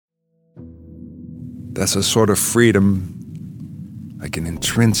there's a sort of freedom, like an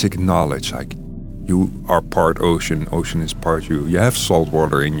intrinsic knowledge, like you are part ocean, ocean is part you. You have salt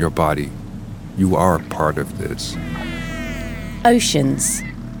water in your body. You are part of this. Oceans,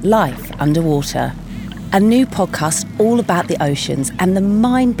 life underwater. A new podcast all about the oceans and the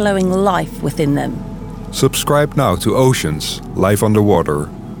mind-blowing life within them. Subscribe now to Oceans, Life Underwater,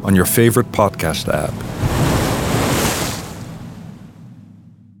 on your favorite podcast app.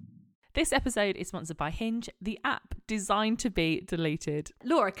 This episode is sponsored by Hinge, the app designed to be deleted.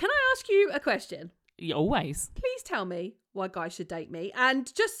 Laura, can I ask you a question? Always. Please tell me why guys should date me.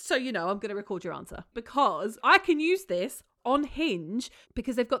 And just so you know, I'm going to record your answer because I can use this on Hinge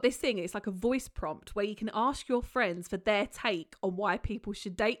because they've got this thing. It's like a voice prompt where you can ask your friends for their take on why people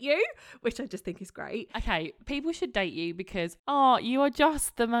should date you, which I just think is great. Okay, people should date you because, you are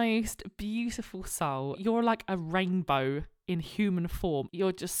just the most beautiful soul. You're like a rainbow in human form.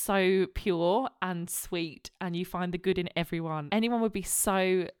 You're just so pure and sweet and you find the good in everyone. Anyone would be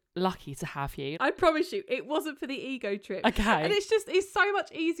so lucky to have you. I promise you, it wasn't for the ego trip. Okay. And it's so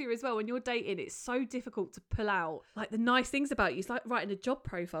much easier as well when you're dating. It's so difficult to pull out like the nice things about you. It's like writing a job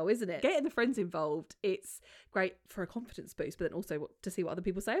profile, isn't it? Getting the friends involved, it's great for a confidence boost, but then also to see what other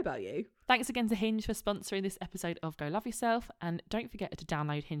people say about you. Thanks again to Hinge for sponsoring this episode of Go Love Yourself, and don't forget to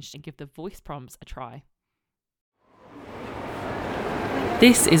download Hinge and give the voice prompts a try.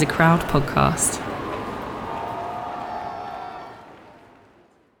 This is a Crowd podcast.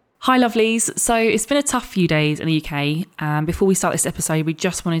 Hi lovelies, so it's been a tough few days in the UK, and before we start this episode we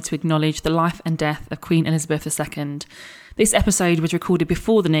just wanted to acknowledge the life and death of Queen Elizabeth II. This episode was recorded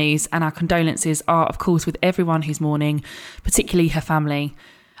before the news and our condolences are of course with everyone who's mourning, particularly her family.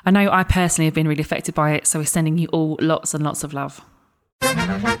 I know I personally have been really affected by it, so we're sending you all lots and lots of love.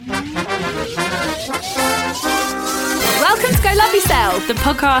 Welcome to Go Love Yourself, The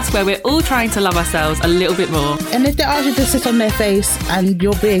podcast where we're all trying to love ourselves a little bit more. And if they ask you to sit on their face and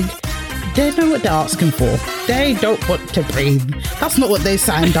you're big, they know what they're asking for. They don't want to breathe. That's not what they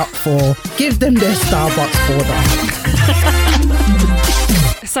signed up for. Give them their Starbucks order.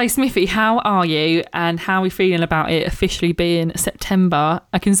 So Smithy, how are you and how are we feeling about it officially being September?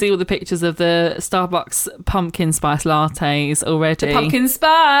 I can see all the pictures of the Starbucks pumpkin spice lattes already. The pumpkin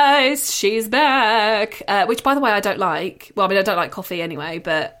spice, she's back. Which, by the way, I don't like. Well, I mean, I don't like coffee anyway,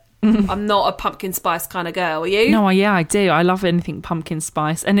 but I'm not a pumpkin spice kind of girl. Are you? No, yeah, I do. I love anything pumpkin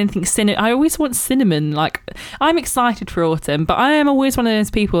spice and anything cinnamon. I always want cinnamon. Like, I'm excited for autumn, but I am always one of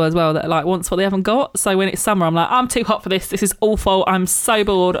those people as well that like wants what they haven't got. So when it's summer, I'm like, I'm too hot for this. This is awful. I'm so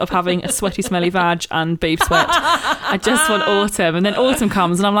bored of having a sweaty, smelly vag and boob sweat. I just want autumn. And then autumn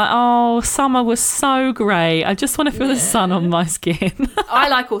comes and I'm like, oh, summer was so great. I just want to feel the sun on my skin. I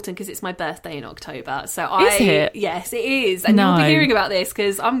like autumn because it's my birthday in October. So Is it? Yes, it is. And you'll be hearing about this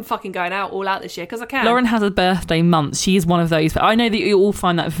because I'm fucking going out all out this year because I can. Lauren has a birthday month. She is one of those, but I know that you all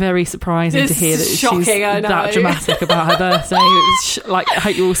find that very surprising to hear that shocking, she's that dramatic about her birthday. Like, I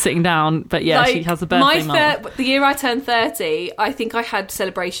hope you're all sitting down, but yeah, like, she has a birthday month. The year I turned 30, I think I had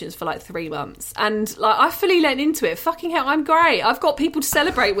celebrations for like 3 months, and like I fully let into it. Fucking hell, I'm great. I've got people to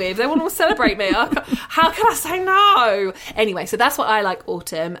celebrate with. They want to celebrate me. How can I say no? Anyway, so that's what I like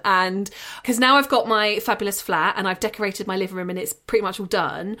autumn, and because now I've got my fabulous flat and I've decorated my living room and it's pretty much all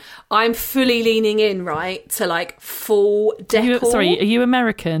done. I'm fully leaning in, right, to like full decor. Are you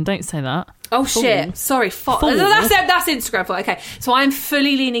American? Don't say that. Oh, shit. Sorry. That's Instagram for. Okay. So I'm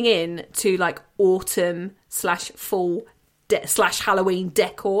fully leaning in to like autumn / fall / Halloween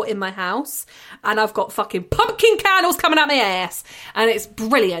decor in my house. And I've got fucking pumpkin candles coming out my ass. And it's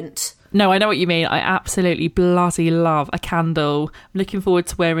brilliant. No, I know what you mean. I absolutely bloody love a candle. I'm looking forward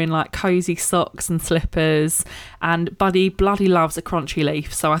to wearing like cosy socks and slippers. And Buddy bloody loves a crunchy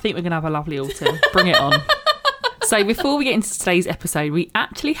leaf. So I think we're going to have a lovely autumn. Bring it on. So before we get into today's episode, we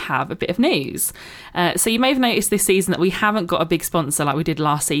actually have a bit of news. So you may have noticed this season that we haven't got a big sponsor like we did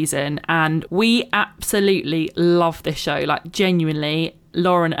last season. And we absolutely love this show. Like, genuinely,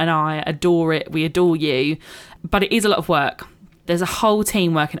 Lauren and I adore it. We adore you. But it is a lot of work. There's a whole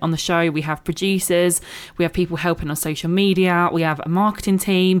team working on the show. We have producers, we have people helping on social media, we have a marketing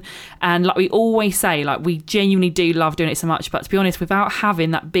team. And like we always say, like we genuinely do love doing it so much. But to be honest, without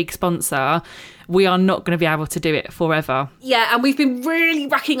having that big sponsor, we are not going to be able to do it forever. Yeah, and we've been really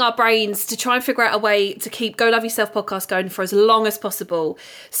racking our brains to try and figure out a way to keep Go Love Yourself podcast going for as long as possible.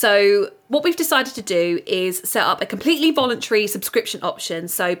 So what we've decided to do is set up a completely voluntary subscription option.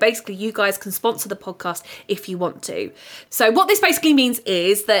 So basically you guys can sponsor the podcast if you want to. So what this basically means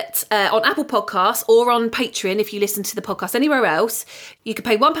is that on Apple Podcasts or on Patreon, if you listen to the podcast anywhere else, you can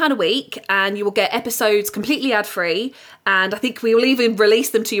pay £1 a week and you will get episodes completely ad-free. And I think we will even release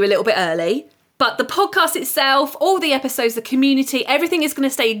them to you a little bit early. But the podcast itself, all the episodes, the community, everything is going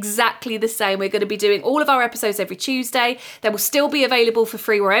to stay exactly the same. We're going to be doing all of our episodes every Tuesday. They will still be available for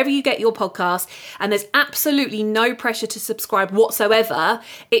free wherever you get your podcast. And there's absolutely no pressure to subscribe whatsoever.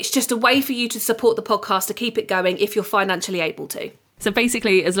 It's just a way for you to support the podcast, to keep it going if you're financially able to. So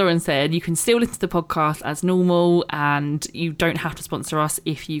basically, as Lauren said, you can still listen to the podcast as normal and you don't have to sponsor us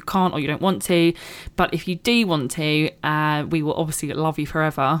if you can't or you don't want to. But if you do want to, we will obviously love you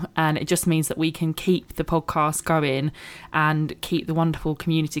forever. And it just means that we can keep the podcast going and keep the wonderful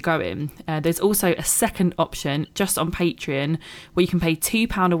community going. There's also a second option just on Patreon where you can pay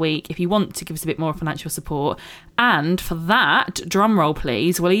 £2 a week if you want to give us a bit more financial support. And for that, drum roll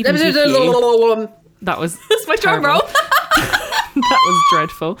please, we'll even give you... That was That's my drum roll. That was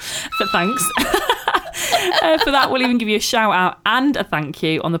dreadful, but thanks. For that, we'll even give you a shout out and a thank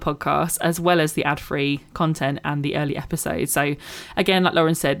you on the podcast, as well as the ad-free content and the early episodes. So again, like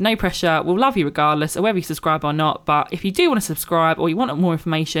Lauren said, no pressure. We'll love you regardless of whether you subscribe or not. But if you do want to subscribe or you want more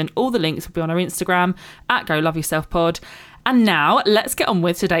information, all the links will be on our Instagram at Go Love Yourself Pod. And now let's get on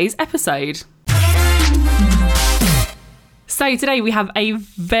with today's episode. So today we have a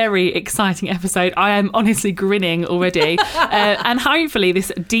very exciting episode. I am honestly grinning already. And hopefully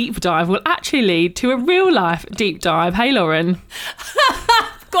this deep dive will actually lead to a real life deep dive. Hey, Lauren.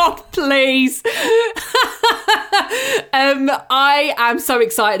 God, please. I am so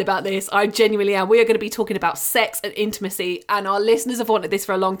excited about this. I genuinely am. We are going to be talking about sex and intimacy, and our listeners have wanted this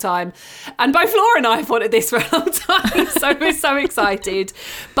for a long time. And both Laura and I have wanted this for a long time. So we're so excited.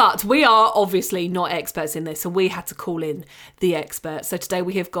 But we are obviously not experts in this, so we had to call in the expert. So today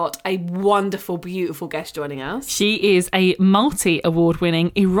we have got a wonderful, beautiful guest joining us. She is a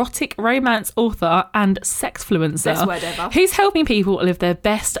multi-award-winning erotic romance author and sexfluencer. Best word ever. Who's helping people live their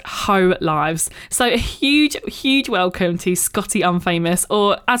best hoe lives. So a huge welcome to Scotty Unfamous,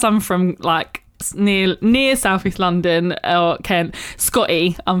 or as I'm from like near South East London or Kent,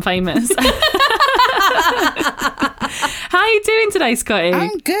 Scotty Unfamous. How are you doing today, Scotty?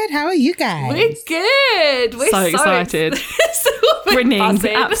 I'm good. How are you guys? We're good. We're so excited. We're grinning,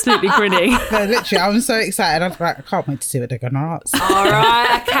 buzzing. Absolutely grinning. No, literally, I'm so excited. I'm like, I can't wait to see what they're going to ask. All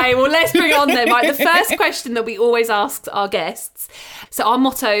right, okay. Well, let's bring it on then. Right, the first question that we always ask our guests. So our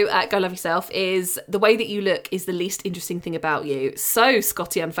motto at Go Love Yourself is the way that you look is the least interesting thing about you. So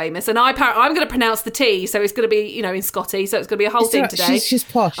Scotty Unfamous, and I'm going to pronounce the T, so it's going to be in Scotty. So it's going to be a whole thing today. She's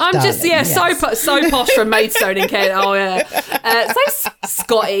posh. I'm darling, just yes. so posh from Maidstone in Kent. Oh yeah. So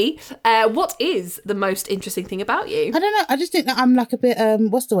Scotty, what is the most interesting thing about you? I don't know. I just think that I'm like a bit,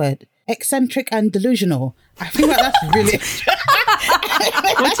 what's the word? Eccentric and delusional. I feel like that's really...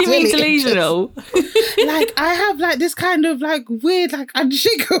 What do you mean delusional? Like, I have like this kind of like weird, like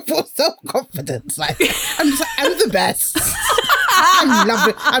unshakable self-confidence. Like, I'm the best. I love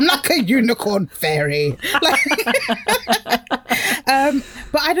it. I'm like a unicorn fairy. Like,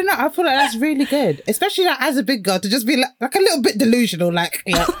 but I don't know. I feel like that's really good, especially like as a big girl, to just be like a little bit delusional. Like,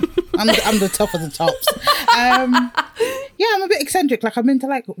 yeah, I'm the top of the tops. Yeah, I'm a bit eccentric. Like, I'm into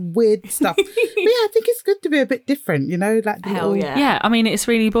like weird stuff. But yeah, I think it's good to be a bit different. You know, like hell yeah. Yeah, I mean, it's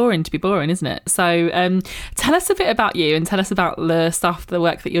really boring to be boring, isn't it? So tell us a bit about you and tell us about the stuff, the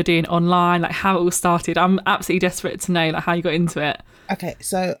work that you're doing online, like how it all started. I'm absolutely desperate to know like how you got into it. Okay,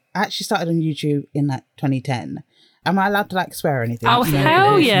 so I actually started on YouTube in like 2010. Am I allowed to like swear or anything? Oh, You know,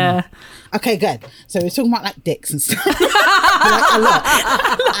 hell yeah. Okay, good. So we're talking about like dicks and stuff. Like, a lot.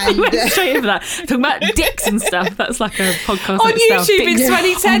 We went straight over that. Talking about dicks and stuff. That's like a podcast On in itself. YouTube in Dicks.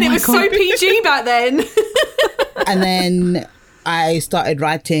 2010, Oh it my was God. so PG back then. And then I started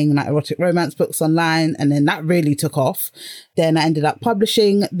writing like erotic romance books online, and then that really took off. Then I ended up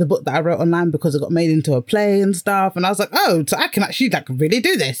publishing the book that I wrote online because it got made into a play and stuff. And I was like, oh, so I can actually like really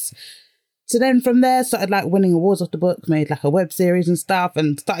do this. So then from there, started like winning awards off the book, made like a web series and stuff,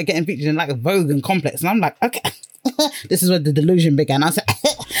 and started getting featured in like Vogue and Complex. And I'm like, okay, this is where the delusion began. I was like,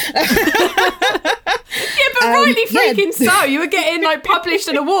 But rightly yeah. freaking so. You were getting like published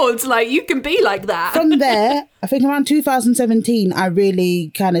and awards. Like, you can be like that. from there, I think around 2017, I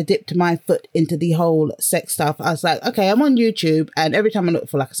really kind of dipped my foot into the whole sex stuff. I was like, okay, I'm on YouTube, and every time I look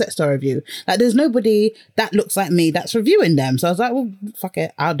for like a sex toy review, like there's nobody that looks like me that's reviewing them. So I was like, well, fuck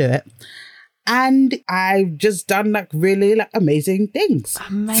it, I'll do it. And I've just done like really like amazing things.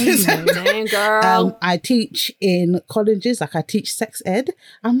 Amazing. Man, girl. I teach in colleges, like I teach sex ed.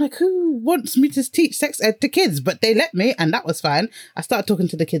 I'm like, who wants me to teach sex ed to kids? But they let me, and that was fine. I started talking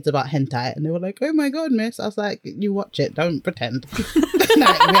to the kids about hentai, and they were like, oh my God, miss. I was like, you watch it, don't pretend.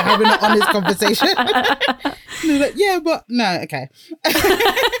 Like, we're having an honest conversation. And they were like, yeah, but no, okay.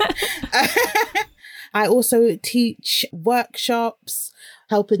 I also teach workshops.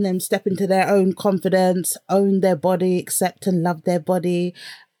 helping them step into their own confidence, own their body, accept and love their body,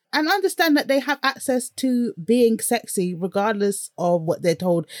 and understand that they have access to being sexy regardless of what they're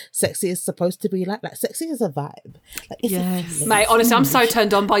told sexy is supposed to be like. Like, sexy is a vibe. Like, it's a feeling. Mate, honestly, I'm so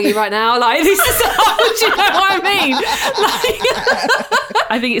turned on by you right now. Like, this is, do you know what I mean? Like,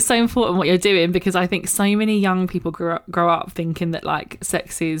 I think it's so important what you're doing, because I think so many young people grow up thinking that like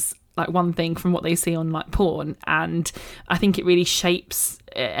sex is like one thing from what they see on like porn, and I think it really shapes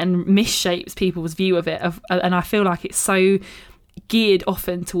and misshapes people's view of it. And I feel like it's so geared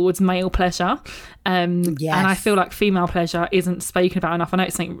often towards male pleasure, and I feel like female pleasure isn't spoken about enough. I know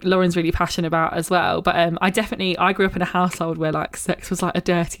it's something Lauren's really passionate about as well, but I grew up in a household where like sex was like a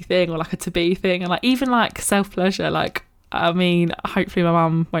dirty thing or like a taboo thing, and like even like self-pleasure, like, I mean, hopefully my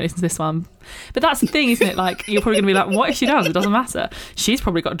mum won't listen to this one, but that's the thing, isn't it? Like, you're probably gonna be like, what if she does? It doesn't matter, she's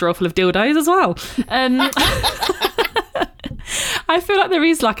probably got a drawer full of dildos as well. I feel like there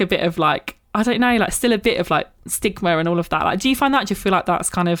is like a bit of like, I don't know, like still a bit of like stigma and all of that. Like, do you find that? Do you feel like that's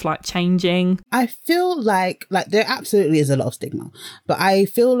kind of like changing? I feel like there absolutely is a lot of stigma, but I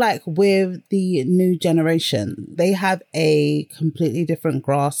feel like with the new generation, they have a completely different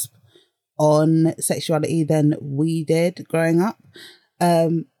grasp on sexuality than we did growing up.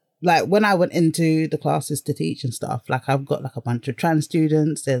 Like, when I went into the classes to teach and stuff, like, I've got like a bunch of trans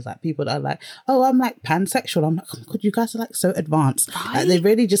students. There's like people that are like, oh, I'm like pansexual. I'm like, oh my God, you guys are like so advanced. Right? Like, they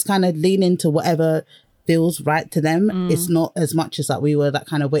really just kind of lean into whatever feels right to them. It's not as much as like we were like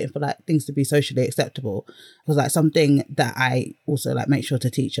kind of waiting for like things to be socially acceptable. Because like something that I also like make sure to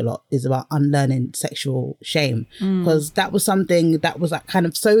teach a lot is about unlearning sexual shame, because that was something that was like kind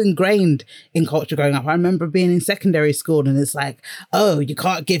of so ingrained in culture growing up. I remember being in secondary school and it's like, oh, you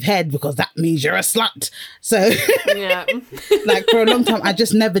can't give head because that means you're a slut. So yeah. like for a long time I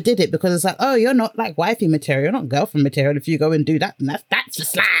just never did it, because it's like, oh, you're not like wifey material, you're not girlfriend material if you go and do that, and that's for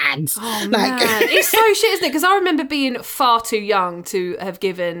slags. Oh, like man. It's so shit, isn't it? Because I remember being far too young to have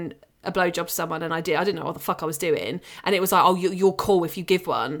given a blowjob to someone, and I didn't know what the fuck I was doing, and it was like, oh, you're cool if you give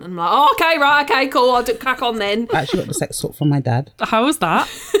one, and I'm like, oh, okay, right, okay, cool, I'll crack on then. I actually got the sex talk from my dad. How was that?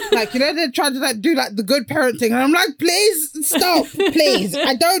 Like, you know, they're trying to like do like the good parent thing, and I'm like, please stop, please.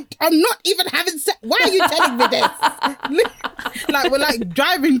 I'm not even having sex. Why are you telling me this? Like, we're like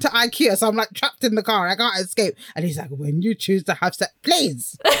driving to IKEA, so I'm like trapped in the car, I can't escape. And he's like, when you choose to have sex,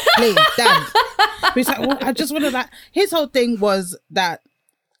 please, dad. But he's like, well, I just want to like, his whole thing was that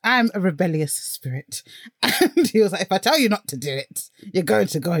I'm a rebellious spirit. And he was like, if I tell you not to do it, you're going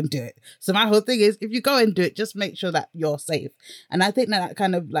to go and do it. So my whole thing is, if you go and do it, just make sure that you're safe. And I think that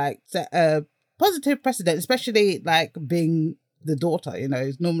kind of like set a positive precedent, especially like being the daughter, you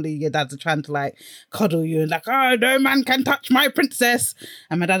know. Normally your dads are trying to like cuddle you and like, oh, no man can touch my princess.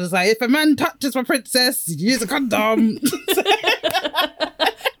 And my dad is like, if a man touches my princess, use a condom.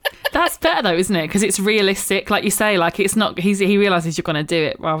 That's better though, isn't it? Because it's realistic, like you say. Like, it's not, he realizes you're going to do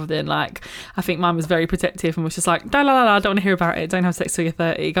it, rather than like, I think mine was very protective and was just like, la la la, I don't want to hear about it, don't have sex till you're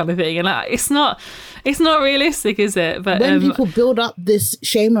 30 kind of thing. And like, it's not realistic, is it? But when people build up this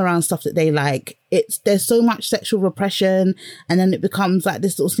shame around stuff that they like, there's so much sexual repression, and then it becomes like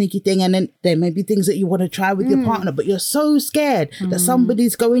this little sneaky thing, and then there may be things that you want to try with your partner, but you're so scared that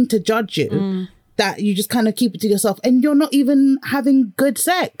somebody's going to judge you that you just kind of keep it to yourself, and you're not even having good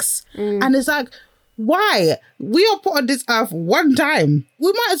sex. And it's like, why? We are put on this earth one time.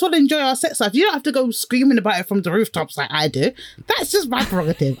 We might as well enjoy our sex life. You don't have to go screaming about it from the rooftops like I do. That's just my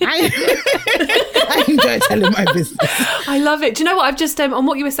prerogative. I enjoy telling my business. I love it. Do you know what? I've just, on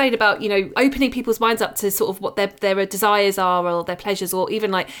what you were saying about, you know, opening people's minds up to sort of what their desires are, or their pleasures, or even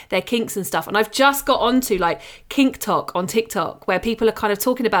like their kinks and stuff. And I've just got onto like Kink Talk on TikTok, where people are kind of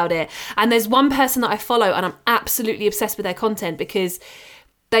talking about it. And there's one person that I follow, and I'm absolutely obsessed with their content, because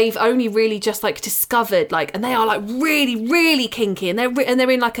they've only really just like discovered like, and they are like really, really kinky, and they're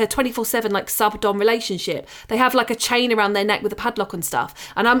in like a 24/7 like sub-dom relationship. They have like a chain around their neck with a padlock and stuff.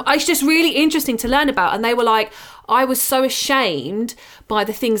 And it's just really interesting to learn about. And they were like, I was so ashamed by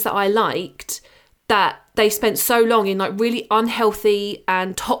the things that I liked, that they spent so long in like really unhealthy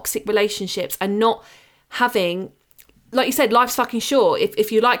and toxic relationships, and not having, like you said, life's fucking short.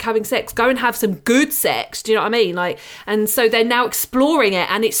 If you like having sex, go and have some good sex. Do you know what I mean? Like, and so they're now exploring it,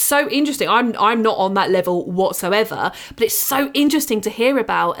 and it's so interesting. I'm not on that level whatsoever, but it's so interesting to hear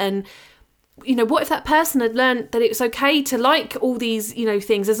about. And you know, what if that person had learned that it was okay to like all these, you know,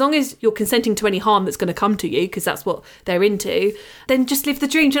 things, as long as you're consenting to any harm that's going to come to you, because that's what they're into, then just live the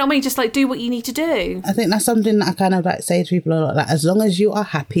dream. Do you know what I mean? Just like do what you need to do. I think that's something that I kind of like say to people a lot, like, as long as you are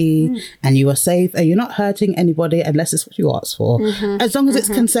happy and you are safe and you're not hurting anybody unless it's what you ask for, as long as it's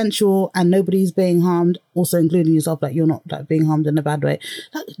consensual and nobody's being harmed, also including yourself, like you're not like being harmed in a bad way,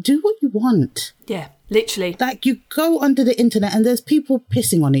 like do what you want. Yeah, literally. Like, you go onto the internet and there's people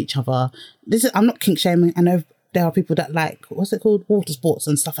pissing on each other. I'm not kink shaming. I know there are people that like, what's it called? Water sports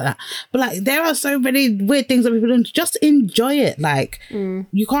and stuff like that. But like, there are so many weird things that people do. Just enjoy it. Like,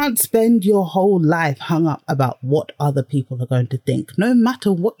 you can't spend your whole life hung up about what other people are going to think. No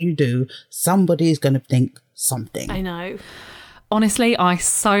matter what you do, somebody is going to think something. I know. Honestly, I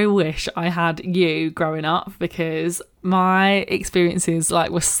so wish I had you growing up, because my experiences like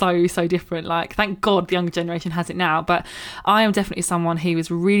were so different. Like, thank God the younger generation has it now, but I am definitely someone who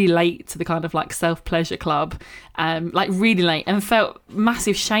was really late to the kind of like self-pleasure club, like really late, and felt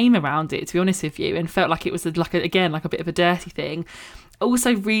massive shame around it, to be honest with you, and felt like it was a bit of a dirty thing.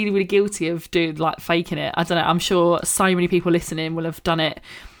 Also really guilty of doing like faking it. I don't know, I'm sure so many people listening will have done it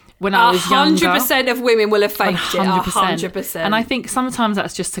when I was younger. 100% of women will have faked 100%. it. 100%. And I think sometimes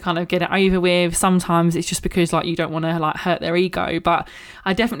that's just to kind of get it over with. Sometimes it's just because like you don't want to like hurt their ego. But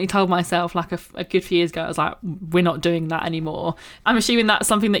I definitely told myself like a good few years ago, I was like, we're not doing that anymore. I'm assuming that's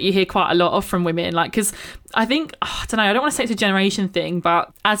something that you hear quite a lot of from women. Like, because I think, I don't know, I don't want to say it's a generation thing,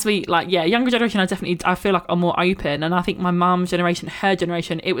 but as we like, younger generation, I feel like are more open. And I think my mum's generation, her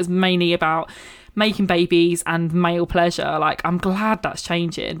generation, it was mainly about making babies and male pleasure. Like, I'm glad that's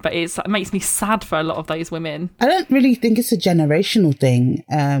changing, but it makes me sad for a lot of those women. I don't really think it's a generational thing.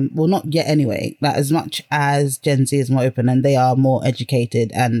 Well, not yet anyway. Like, as much as Gen Z is more open and they are more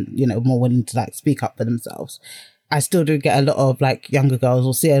educated and, you know, more willing to like speak up for themselves, I still do get a lot of like younger girls,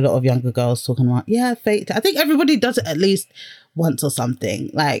 or see a lot of younger girls talking about, fake. I think everybody does it at least once or something.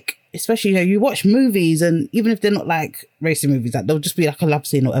 Like, especially, you know, you watch movies, and even if they're not like racy movies, like, they'll just be like a love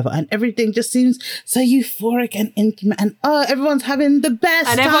scene or whatever, and everything just seems so euphoric and intimate, and everyone's having the best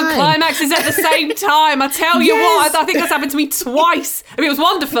and time. Everyone climaxes at the same time. I tell you what, I think that's happened to me twice. I mean, it was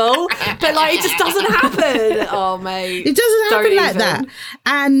wonderful, but like, it just doesn't happen. Oh, mate. It doesn't happen like that.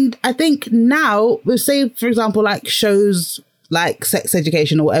 And I think now, we'll say, for example, like shows like sex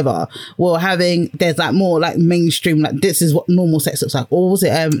education or whatever, there's like more like mainstream, like this is what normal sex looks like, or was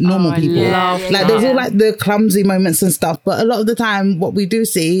it normal people? There's all like the clumsy moments and stuff, but a lot of the time what we do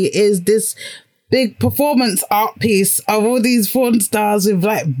see is this big performance art piece of all these porn stars with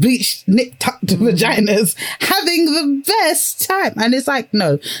like bleached, nip-tucked vaginas having the best time. And it's like,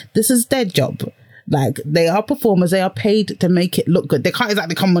 no, this is their job. Like, they are performers, they are paid to make it look good. They can't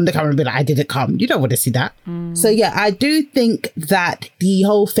exactly come on the camera and be like, I didn't come. You don't want to see that. So yeah, I do think that the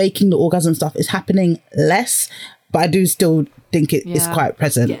whole faking the orgasm stuff is happening less, but I do still think it is quite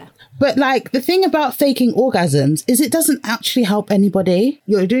present. Yeah. But like, the thing about faking orgasms is it doesn't actually help anybody.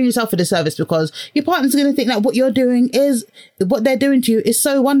 You're doing yourself a disservice, because your partner's going to think that what you're doing is, what they're doing to you is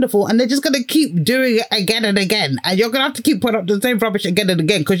so wonderful, and they're just going to keep doing it again and again. And you're going to have to keep putting up the same rubbish again and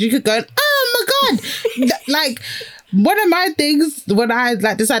again, because you could go, oh my God. Like, one of my things when I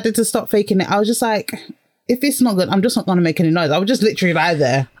like decided to stop faking it, I was just like, if it's not good, I'm just not going to make any noise. I would just literally lie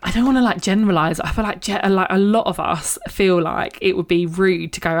there. I don't want to like generalize. I feel like a lot of us feel like it would be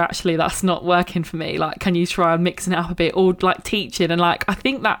rude to go, actually, that's not working for me. Like, can you try mixing it up a bit, or like teaching? And like, I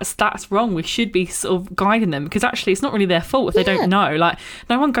think that's wrong. We should be sort of guiding them, because actually it's not really their fault if they don't know. Like,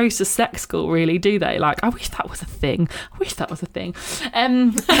 no one goes to sex school, really, do they? Like, I wish that was a thing.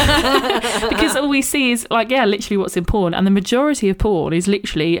 Because all we see is like, literally what's in porn, and the majority of porn is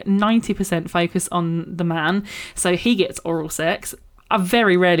literally 90% focused on the man. So he gets oral sex.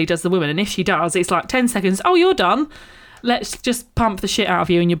 Very rarely does the woman, and if she does, it's like 10 seconds. Oh, you're done. Let's just pump the shit out of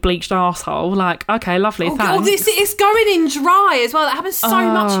you and your bleached arsehole. Like, okay, lovely, thanks. God, it's going in dry as well. That happens so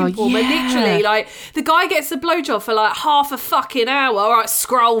much in porn. But literally, like, the guy gets the blowjob for like half a fucking hour. All right,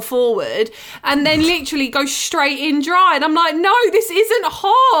 scroll forward, and then literally go straight in dry. And I'm like, no, this isn't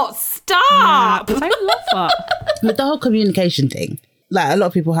hot. Stop. Yeah, I love that. With the whole communication thing, like, a lot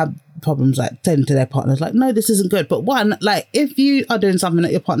of people have problems like saying to their partners like, no, this isn't good. But one, like, if you are doing something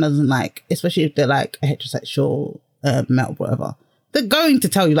that your partner doesn't like, especially if they're like a heterosexual male, whatever, they're going to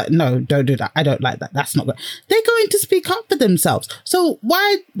tell you like, no, don't do that, I don't like that, that's not good. They're going to speak up for themselves. So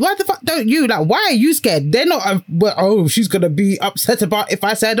why the fuck don't you, like, why are you scared? They're not she's gonna be upset about if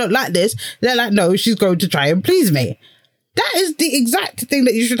I say I don't like this. They're like, no, she's going to try and please me. That is the exact thing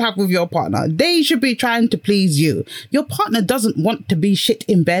that you should have with your partner. They should be trying to please you. Your partner doesn't want to be shit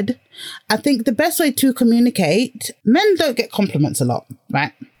in bed. I think the best way to communicate, men don't get compliments a lot,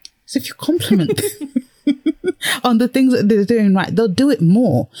 right? So if you compliment them on the things that they're doing right, they'll do it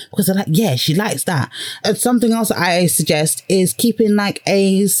more because they're like, yeah, she likes that. And something else I suggest is keeping like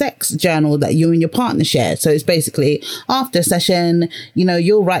a sex journal that you and your partner share. So it's basically after a session, you know,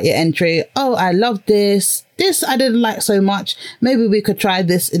 you'll write your entry. Oh, I love this. This I didn't like so much. Maybe we could try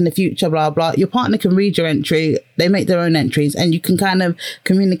this in the future, blah, blah. Your partner can read your entry. They make their own entries and you can kind of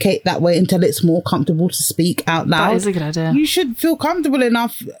communicate that way until it's more comfortable to speak out loud. That is a good idea. You should feel comfortable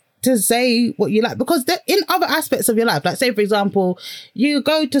enough to say what you like, because in other aspects of your life, like say for example, you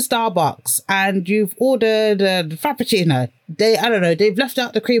go to Starbucks and you've ordered a frappuccino. They've left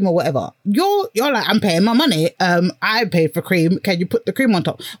out the cream or whatever. You're like, I'm paying my money. I paid for cream. Can you put the cream on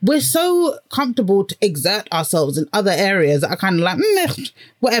top? We're so comfortable to exert ourselves in other areas that are kind of like,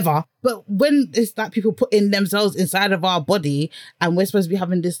 whatever. But when it's like people putting themselves inside of our body and we're supposed to be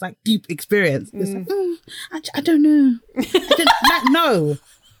having this like deep experience, it's like, I don't know. No.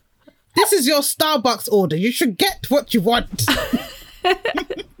 This is your Starbucks order. You should get what you want. That's the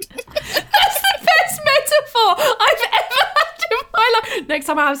best metaphor I've ever had in my life. Next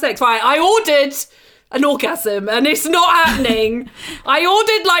time I have sex, right, I ordered an orgasm and it's not happening. I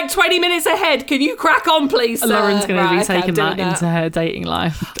ordered like 20 minutes ahead. Can you crack on, please, sir? Lauren's going to be taking that into her dating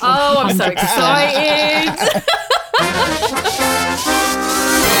life. Oh, I'm so excited.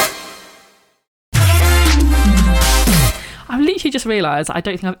 I've literally just realised I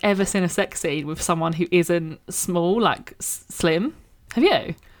don't think I've ever seen a sex scene with someone who isn't small, like slim. Have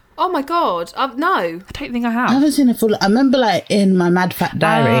you? Oh my God. No. I don't think I have. I haven't seen a full... I remember like in my Mad Fat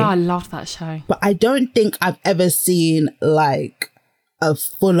Diary. Oh, I loved that show. But I don't think I've ever seen like a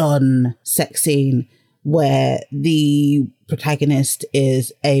full-on sex scene where the protagonist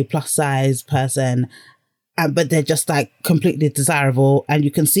is a plus-size person, but they're just like completely desirable, and you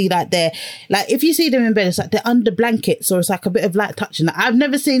can see that they're like, if you see them in bed, it's like they're under blankets or it's like a bit of light touching. I've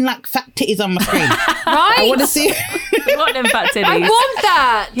never seen like fat titties on my screen. Right? I want to see. You want them fat titties? I want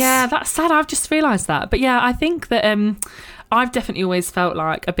that. Yeah, that's sad. I've just realised that. But yeah, I think that I've definitely always felt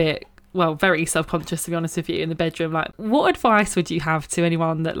like a bit, well, very self-conscious, to be honest with you, in the bedroom. Like, what advice would you have to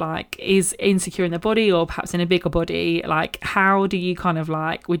anyone that like is insecure in their body or perhaps in a bigger body? Like, how do you kind of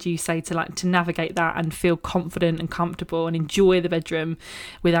like, would you say to navigate that and feel confident and comfortable and enjoy the bedroom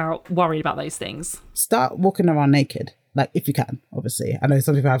without worrying about those things? Start walking around naked. Like, if you can, obviously. I know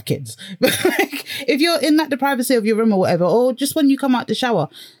some people have kids. But like, if you're in like the privacy of your room or whatever, or just when you come out the shower,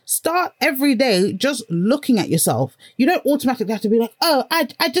 start every day just looking at yourself. You don't automatically have to be like, oh,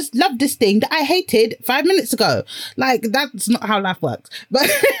 I just love this thing that I hated 5 minutes ago. Like, that's not how life works. But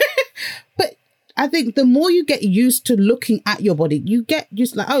I think the more you get used to looking at your body, you get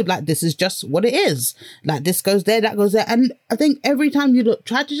used to like, oh, like this is just what it is. Like this goes there, that goes there. And I think every time you look,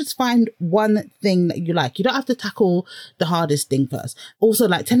 try to just find one thing that you like. You don't have to tackle the hardest thing first. Also,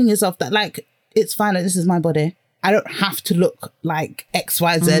 like telling yourself that like, it's fine, like this is my body. I don't have to look like X,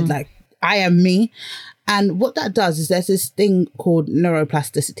 Y, Z. Like I am me. And what that does is there's this thing called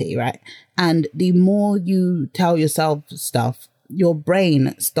neuroplasticity, right? And the more you tell yourself stuff, your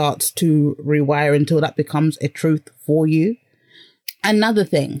brain starts to rewire until that becomes a truth for you. Another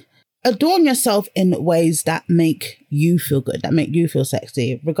thing, adorn yourself in ways that make you feel good, that make you feel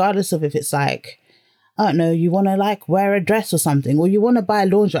sexy, regardless of if it's like, I don't know, you want to like wear a dress or something, or you want to buy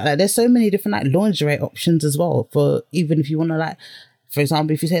lingerie. Like, there's so many different like lingerie options as well, for even if you want to like, for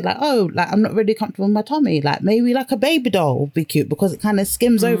example, if you say like, oh, like I'm not really comfortable with my tummy, like maybe like a baby doll would be cute because it kind of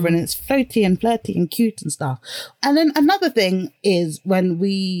skims over and it's floaty and flirty and cute and stuff. And then another thing is when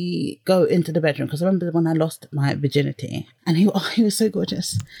we go into the bedroom, because I remember when I lost my virginity and he was so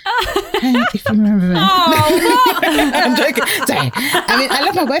gorgeous. If you remember me. I'm joking. Sorry. I mean, I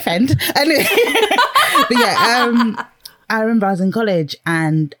love my boyfriend. Anyway. But yeah, I remember I was in college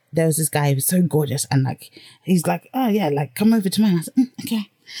and there was this guy who was so gorgeous and like, he's like, oh yeah, like come over to mine. I was like,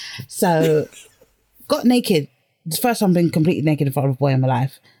 okay. So got naked. It's the first time being completely naked in front of a boy in my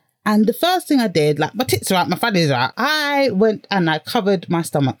life. And the first thing I did, like my tits are out, my fannies are out. I went and I covered my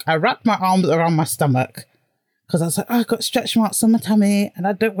stomach. I wrapped my arms around my stomach because I was like, oh, I've got stretch marks on my tummy and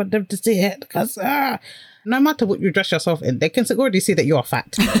I don't want them to see it because no matter what you dress yourself in, they can already see that you're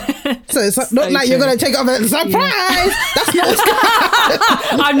fat. So it's not like you're going to take it off as a surprise. Yeah. That's not what's going to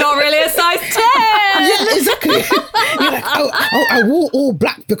happen. I'm not really a size 10. Yeah, exactly. You're like, oh, I wore all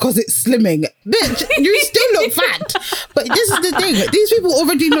black because it's slimming. Bitch, you still look fat. But this is the thing. These people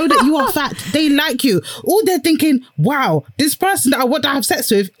already know that you are fat. They like you. All they're thinking, wow, this person that I want to have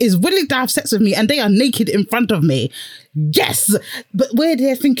sex with is willing to have sex with me and they are naked in front of me. Yes, but where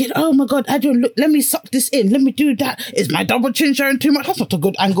they're thinking, oh my God, I don't look, let me suck this in, let me do that. Is my double chin showing too much? That's not a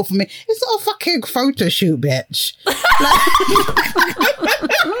good angle for me. me. It's not a fucking photo shoot, bitch.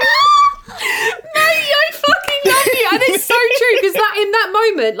 Mate, I fucking love you. And it's so true, because that in that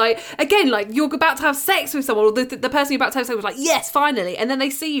moment, like, again, like, you're about to have sex with someone, or the person you're about to have sex with, like, yes, finally, and then they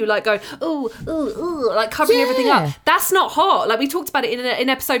see you, like, going, ooh, ooh, ooh, like, covering everything up. That's not hot. Like, we talked about it in an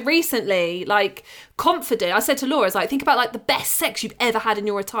episode recently, like, confident. I said to Laura, I was like, think about, like, the best sex you've ever had in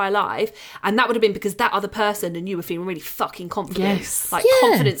your entire life, and that would have been because that other person and you were feeling really fucking confident. Yes. Like,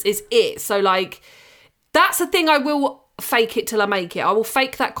 confidence is it. So, like, that's the thing. I will fake it till I make it. I will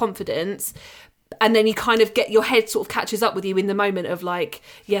fake that confidence, and then you kind of get, your head sort of catches up with you in the moment of like,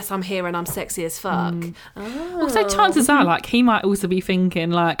 yes, I'm here and I'm sexy as fuck. Also, chances are, like, he might also be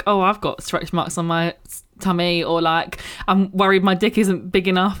thinking like, oh, I've got stretch marks on my tummy, or like, I'm worried my dick isn't big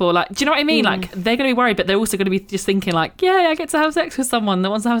enough, or like, do you know what I mean? Like, they're going to be worried, but they're also going to be just thinking like, yeah, I get to have sex with someone that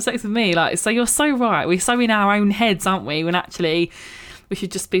wants to have sex with me. Like, so you're so right. We're so in our own heads, aren't we? When actually we should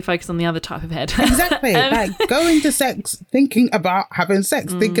just be focused on the other type of head. Exactly. Like, go into sex thinking about having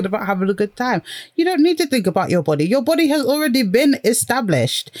sex, thinking about having a good time. You don't need to think about your body. Your body has already been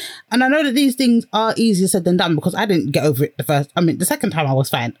established. And I know that these things are easier said than done, because I didn't get over it the second time I was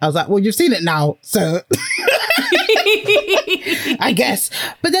fine. I was like, well, you've seen it now, so I guess.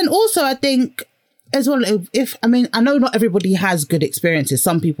 But then also, I think as well, I know not everybody has good experiences.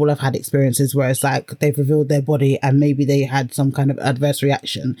 Some people have had experiences where it's like they've revealed their body and maybe they had some kind of adverse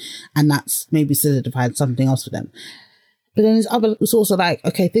reaction, and that's maybe solidified something else for them. But then it's also like,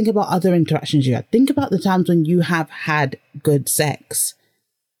 okay, think about other interactions you had. Think about the times when you have had good sex.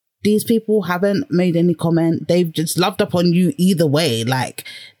 These people haven't made any comment. They've just loved up on you either way. Like,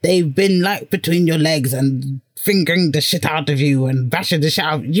 they've been like between your legs and fingering the shit out of you and bashing the shit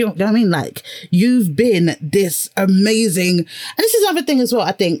out of you. You know what I mean? Like, you've been this amazing. And this is another thing as well.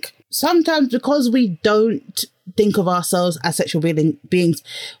 I think sometimes because we don't think of ourselves as sexual beings,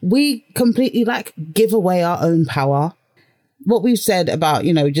 we completely like give away our own power. What we've said about,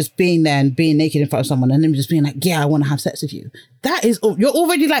 you know, just being there and being naked in front of someone and them just being like, yeah, I want to have sex with you. That is, you're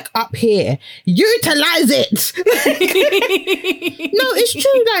already like up here. Utilize it. No, it's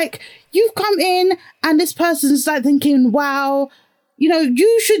true. Like, you've come in and this person's like thinking, wow, you know,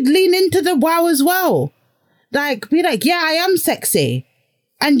 you should lean into the wow as well. Like, be like, yeah, I am sexy.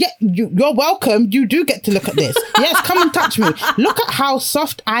 And yet, you're welcome. You do get to look at this. Yes, come and touch me. Look at how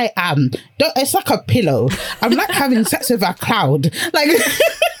soft I am. It's like a pillow. I'm like having sex with a cloud. Like,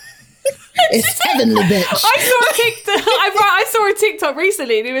 it's heavenly, bitch. I saw a TikTok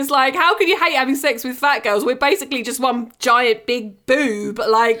recently, and it was like, how can you hate having sex with fat girls? We're basically just one giant big boob.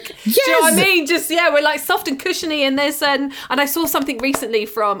 Like, yes. Do you know what I mean? Just, yeah, we're like soft and cushiony. And there's, and I saw something recently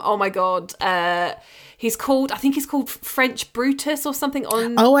from, oh my God, I think he's called French Brutus or something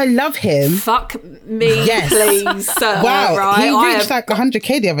on. Oh, I love him. Fuck me, yes. Please, sir. Wow, right? He reached like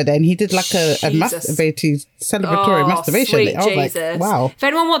 100k the other day, and he did like a celebratory masturbation. Sweet I was Jesus. like, wow. If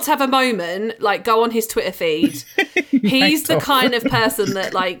anyone wants to have a moment, like, go on his Twitter feed. He's the kind of person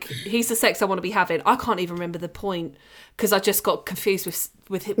that, like, he's the sex I want to be having. I can't even remember the point, because I just got confused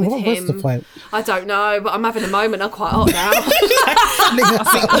with him. What was the point? I don't know, but I'm having a moment. I'm quite hot now.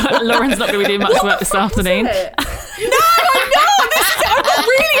 Lauren's not going to be doing much work this afternoon. No, I know.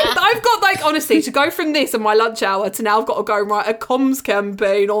 I've got like, honestly, to go from this and my lunch hour to now I've got to go and write a comms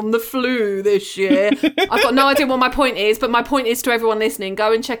campaign on the flu this year. I've got no idea what my point is, but my point is to everyone listening,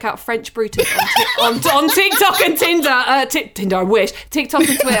 go and check out French Brutus on TikTok and Tinder. Tinder, I wish. TikTok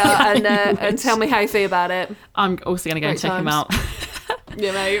and Twitter, and tell me how you feel about it. I'm also going to go and check him out.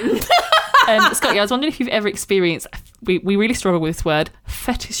 Yeah, mate. Scotty, I was wondering if you've ever experienced, we really struggle with this word,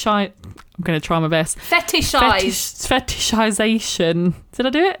 I'm going to try my best. Fetishization. Did I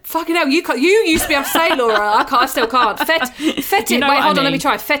do it? Fucking hell, you used to be able to say, Laura. I still can't. You know wait, hold on, let me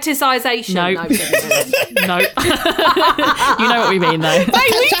try. Fetishization. No. No. You know what we mean, though. Mate,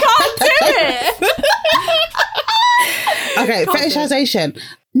 we can't do it. Okay, fetishization.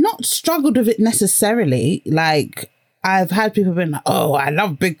 Not struggled with it necessarily. Like, I've had people being like, oh, I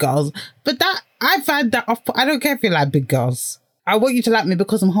love big girls. But that, I find that off. I don't care if you like big girls. I want you to like me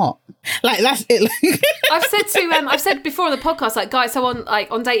because I'm hot. Like, that's it. I've said before on the podcast, like, guys, so on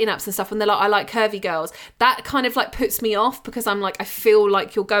dating apps and stuff, when they're like, I like curvy girls, that kind of like puts me off, because I'm like, I feel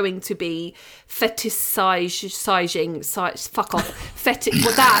like you're going to be fetishizing, fuck off,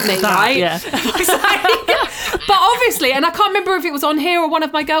 what that means, right? Yeah. But obviously, and I can't remember if it was on here or one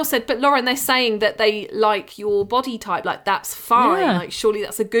of my girls said, but Lauren, they're saying that they like your body type, like, that's fine. Yeah. Like, surely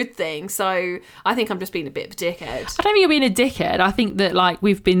that's a good thing. So I think I'm just being a bit of a dickhead. I don't think you're being a dickhead. said, I think that like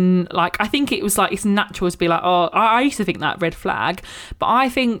we've been like, I think it was like it's natural to be like, oh, I used to think that red flag, but I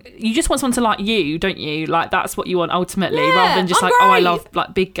think you just want someone to like you, don't you? Like that's what you want ultimately, rather than just I'm like, oh, I great. love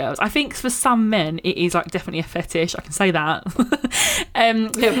like big girls. I think for some men it is like definitely a fetish. I can say that. We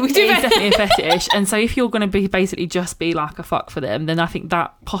do It is definitely a fetish, and so if you're going to be basically just be like a fuck for them, then I think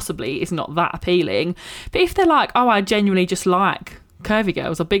that possibly is not that appealing. But if they're like, oh, I genuinely just like curvy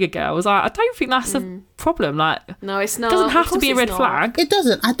girls or bigger girls, I don't think that's a problem. Like, No, it's not. it doesn't have Of to be a course red it's not. flag. It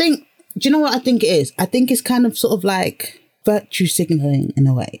doesn't. I think, do you know what I think it is? I think it's kind of sort of like virtue signaling in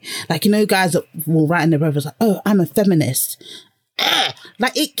a way. Like, you know, guys that will write in their profile like, oh, I'm a feminist.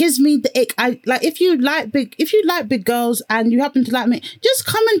 Like, it gives me the ick. If you like big girls and you happen to like me, just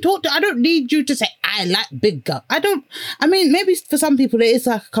come and talk to. I don't need you to say I like big girl. I mean, maybe for some people it is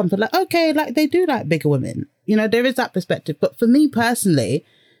like a comfort. Like, okay, like they do like bigger women. You know, there is that perspective. But for me personally,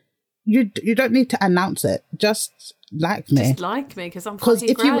 you don't need to announce it. Just like me. Just like me, because I'm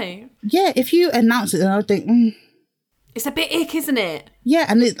fucking great. If you announce it, then I'll think, It's a bit ick, isn't it? yeah.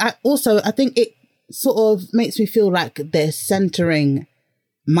 And I think it sort of makes me feel like they're centering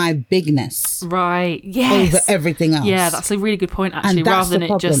my bigness Right. Yes. over everything else. Yeah, that's a really good point, actually. And that's Rather than the it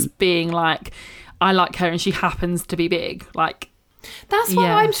problem. just being like, I like her and she happens to be big. Like, That's what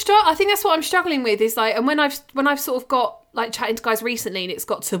Yeah. I think that's what I'm struggling with is like, and when I've sort of got like chatting to guys recently and it's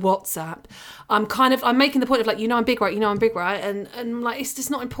got to WhatsApp, I'm making the point of like, I'm big, right? I'm big, right? And like, it's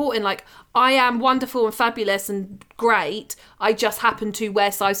just not important. Like, I am wonderful and fabulous and great. I just happen to wear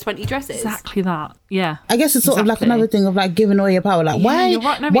size 20 dresses. exactly that. Yeah. I guess it's sort of like Exactly. another thing of like giving away your power. Like, Yeah, why? you're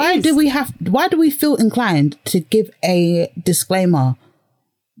right. No, it why is. why do we feel inclined to give a disclaimer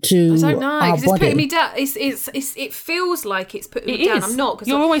to I don't know, our because it's putting me body? down. It feels like it's putting It me down. is. I'm not, because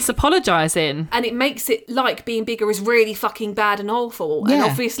You're always apologising. and it makes it like being bigger is really fucking bad and awful. And Yeah.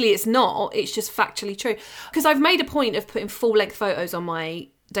 obviously it's not. It's just factually true. Because I've made a point of putting full-length photos on my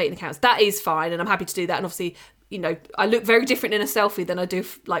dating accounts. That is fine, and I'm happy to do that. And obviously, I look very different in a selfie than I do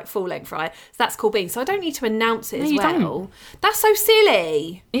like full-length, right? So that's cool beans. So I don't need to announce it No, as you well. don't. That's so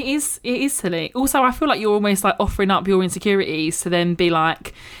silly. It is silly. Also, I feel like you're almost like offering up your insecurities to then be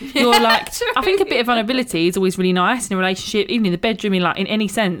like, you're like, true. I think a bit of vulnerability is always really nice in a relationship, even in the bedroom, in any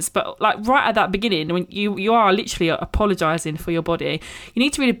sense. But like right at that beginning, when you are literally apologising for your body, you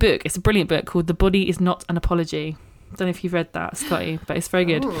need to read a book. It's a brilliant book called The Body Is Not an Apology. I don't know if you've read that, Scotty, but it's very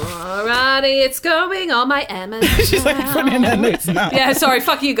good. Alrighty, it's going on my Amazon. She's like putting in her notes now. Yeah, sorry,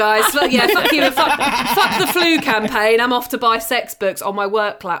 fuck you guys. Fuck you. Fuck the flu campaign. I'm off to buy sex books on my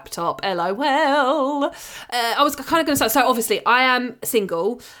work laptop. LOL. I was kind of going to say, so obviously I am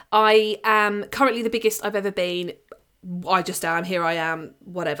single. I am currently the biggest I've ever been. I just am. Here I am.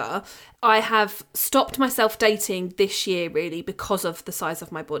 Whatever. I have stopped myself dating this year really because of the size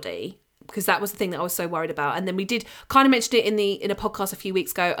of my body. Because that was the thing that I was so worried about. And then we did kind of mention it in a podcast a few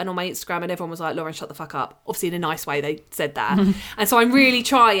weeks ago and on my Instagram, and everyone was like, Lauren, shut the fuck up. Obviously in a nice way they said that. And so I'm really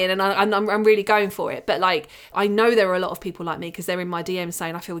trying and I'm really going for it. But like, I know there are a lot of people like me because they're in my DMs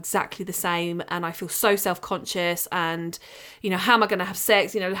saying I feel exactly the same and I feel so self-conscious and, how am I going to have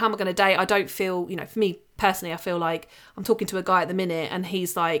sex? How am I going to date? I don't feel, for me personally, I feel like I'm talking to a guy at the minute and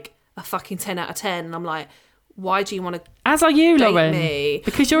he's like a fucking 10 out of 10. And I'm like, why do you want to As are you, date Lauren. me?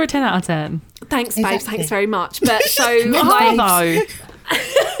 Because you're a 10 out of 10. Thanks, babes. Exactly. Thanks very much. But so, Oh, like, no.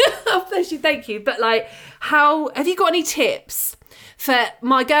 oh, bless you, thank you. But like, how have you got any tips for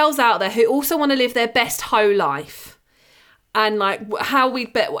my girls out there who also want to live their best hoe life? And like how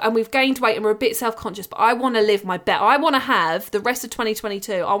we've gained weight and we're a bit self-conscious, but I want to live my best. I want to have the rest of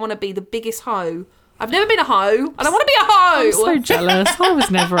 2022. I want to be the biggest hoe. I've never been a hoe, and I want to be a hoe. I'm so jealous. I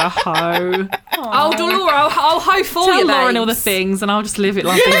was never a hoe. Oh, Laura, I'll hoe for Tell you, Lauren all the babes. things and I'll just live my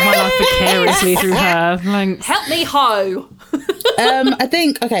life vicariously through her. Thanks. Help me hoe. I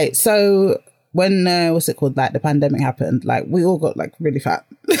think, okay, so when, what's it called? Like the pandemic happened, like we all got like really fat.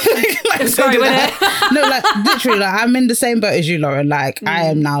 Like, so Sorry, did wasn't I. No, like literally, like I'm in the same boat as you, Lauren. Like I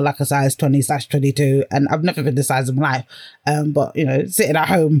am now like a size 20/22 and I've never been the size of my life. But sitting at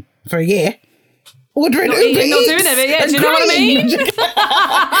home for a year, ordering Not Uber eating, not Eats doing it, yeah, and do you know what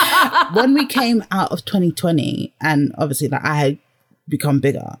I crying. When we came out of 2020 and obviously like I had become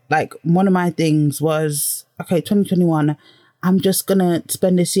bigger, like one of my things was, okay, 2021, I'm just gonna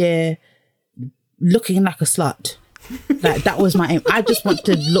spend this year looking like a slut. Like that was my aim. I just want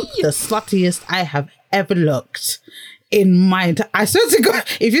to look the sluttiest I have ever looked in my I swear to God,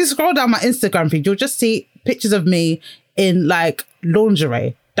 if you scroll down my Instagram feed, you'll just see pictures of me in like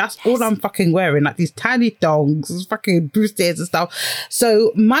lingerie. That's all I'm fucking wearing, like these tiny thongs, fucking bustiers and stuff.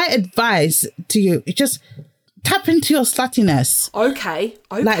 So my advice to you is just tap into your sluttiness. Okay.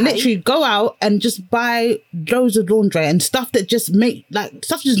 Like literally go out and just buy loads of lingerie and stuff that just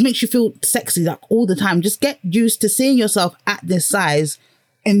makes you feel sexy like all the time. Just get used to seeing yourself at this size,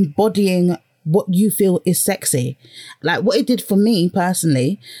 embodying what you feel is sexy. Like what it did for me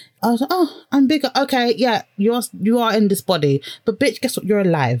personally, I was like, oh, I'm bigger. Okay, yeah, you are in this body, but bitch, guess what? You're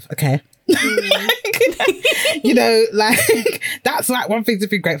alive. Okay. You know, like that's like one thing to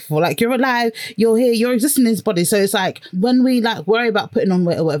be grateful for. Like you're alive, you're here, you're existing in this body. So it's like when we like worry about putting on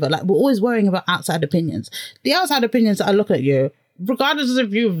weight or whatever, like we're always worrying about outside opinions. The outside opinions that I look at you, regardless of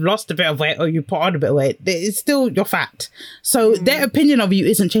if you've lost a bit of weight or you put on a bit of weight, it's still your fat. So their opinion of you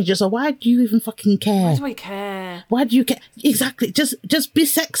isn't changing. So why do you even fucking care? Why do I care? Why do you care? Exactly. Just be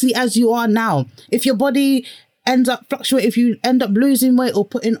sexy as you are now. If your body ends up fluctuating, if you end up losing weight or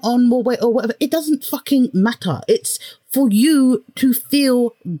putting on more weight or whatever, it doesn't fucking matter. It's for you to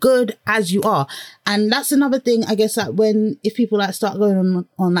feel good as you are. And that's another thing, I guess, that if people like start going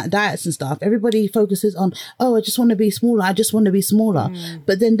on like diets and stuff, everybody focuses on, oh, I just want to be smaller. I just want to be smaller.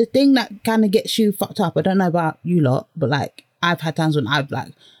 But then the thing that kind of gets you fucked up, I don't know about you lot, but like I've had times when I've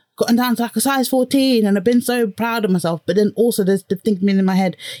like gotten down to like a size 14 and I've been so proud of myself, but then also there's the thinking in my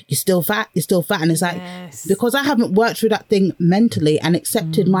head, you're still fat, and it's like, because I haven't worked through that thing mentally and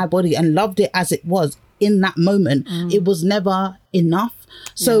accepted my body and loved it as it was in that moment, it was never enough.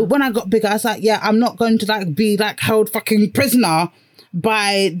 So when I got bigger, I was like, yeah, I'm not going to like be like held fucking prisoner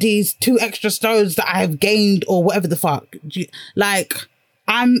by these 2 extra stones that I have gained or whatever the fuck. Like,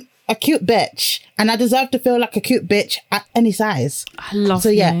 I'm a cute bitch and I deserve to feel like a cute bitch at any size. I love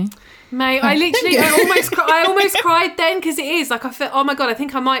you. Mate, I almost cried then, because it is like I feel, oh my God, I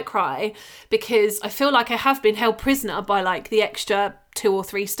think I might cry because I feel like I have been held prisoner by like the extra 2 or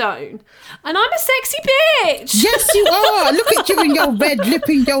 3 stone, and I'm a sexy bitch. Yes, you are. Look at you in your red lip,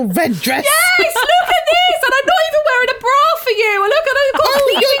 in your red dress. Yes, look at this, and I'm not even wearing a bra for you. Look at it.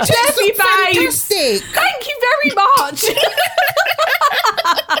 Oh, your dress is fantastic. Thank you very much.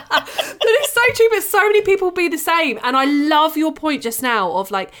 But it's so true, but so many people be the same, and I love your point just now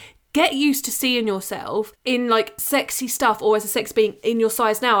of like, get used to seeing yourself in like sexy stuff or as a sex being in your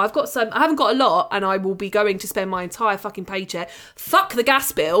size now. I haven't got a lot, and I will be going to spend my entire fucking paycheck, fuck the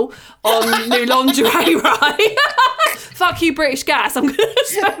gas bill, on new lingerie, right? Fuck you, British Gas. I'm going to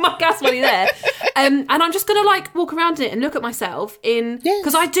spend my gas money there. And I'm just going to like walk around in it and look at myself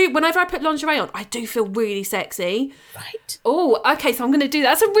because I do, whenever I put lingerie on, I do feel really sexy. Right. Oh, okay, so I'm going to do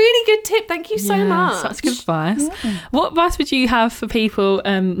that. That's a really good tip. Thank you so much. Such good advice. Yeah. What advice would you have for people,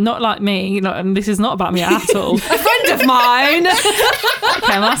 not like me, and this is not about me at all. A friend of mine.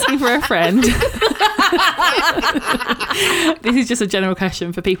 Okay, I'm asking for a friend. This is just a general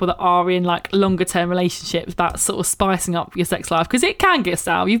question for people that are in like longer term relationships, that's sort of spicing up your sex life, because it can get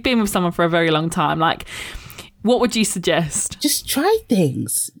stale. You've been with someone for a very long time. Like, what would you suggest? Just try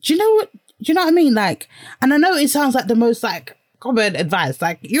things. Do you know what I mean? Like, and I know it sounds like the most like common advice,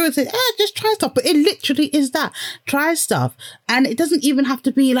 like you would say, just try stuff, but it literally is that. Try stuff, and it doesn't even have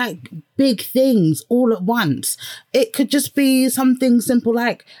to be like big things all at once. It could just be something simple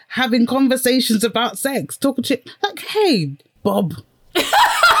like having conversations about sex, talking to like, hey Bob, I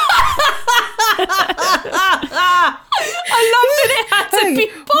love that it had to be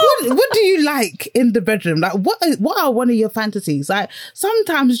Bob. What do you like in the bedroom? Like, what are one of your fantasies? Like,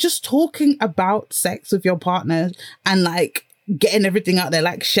 sometimes just talking about sex with your partner and like getting everything out there,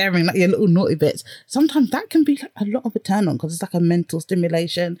 like sharing like your little naughty bits, sometimes that can be like a lot of a turn on, because it's like a mental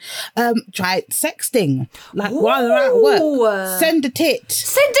stimulation. Try sexting, like while they're at work. Send a tit.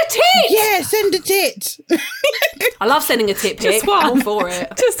 Yeah, send a tit. I love sending a tit pic. Just one. I'm all for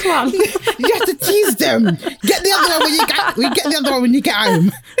it. Just one. You have to tease them. Get the other one when you get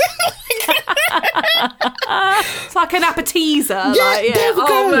home. It's like an appetizer. Yeah, there we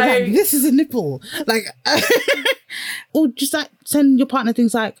go. Like, this is a nipple. Like, or just like send your partner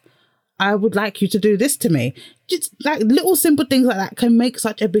things like, I would like you to do this to me. Just like little simple things like that can make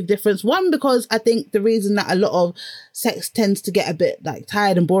such a big difference. One, because I think the reason that a lot of sex tends to get a bit like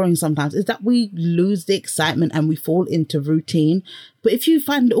tired and boring sometimes is that we lose the excitement and we fall into routine. But if you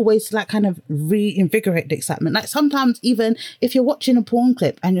find little ways to like kind of reinvigorate the excitement, like sometimes even if you're watching a porn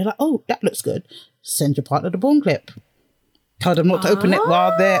clip and you're like, oh, that looks good, send your partner the porn clip. Tell them not to open it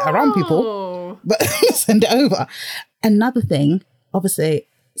while they're around people, but send it over. Another thing, obviously,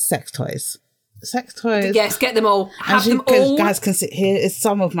 sex toys. Yes, get them all. Have them all. Guys can sit here. It's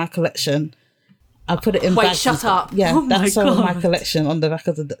some of my collection. I put it in. Wait, shut up. Yeah, that's some of my collection on the back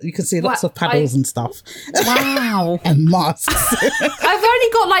of the. You can see lots of paddles and stuff. Wow. And masks. I've only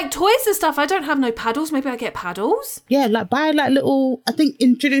got like toys and stuff. I don't have no paddles. Maybe I get paddles. Yeah, like buy like little. I think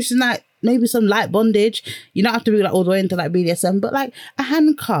introducing like maybe some light bondage. You don't have to be like all the way into like BDSM, but like a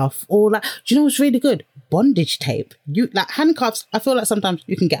handcuff or like, do you know what's really good? Bondage tape. You like handcuffs, I feel like sometimes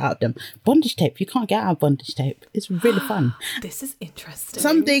you can get out of them. Bondage tape, you can't get out of bondage tape. It's really fun. This is interesting.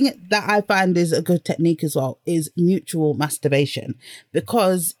 Something that I find is a good technique as well is mutual masturbation,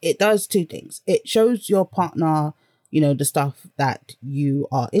 because it does two things. It shows your partner, you know, the stuff that you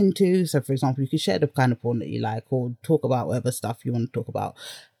are into. So for example, you can share the kind of porn that you like or talk about whatever stuff you want to talk about.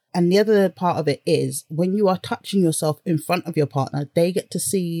 And the other part of it is when you are touching yourself in front of your partner, they get to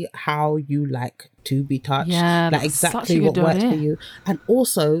see how you like to be touched, like exactly what works for you. And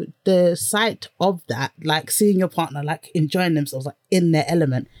also the sight of that, like seeing your partner like enjoying themselves like in their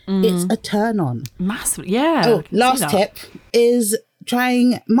element, it's a turn on. Massive, yeah. Oh, last tip is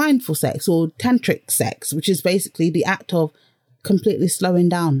trying mindful sex or tantric sex, which is basically the act of completely slowing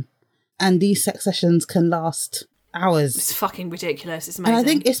down. And these sex sessions can last hours. It's fucking ridiculous. It's amazing. And I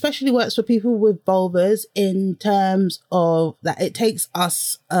think especially works for people with vulvas in terms of that it takes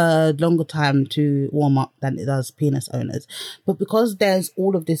us a longer time to warm up than it does penis owners. But because there's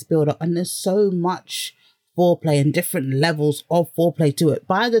all of this build up and there's so much foreplay and different levels of foreplay to it,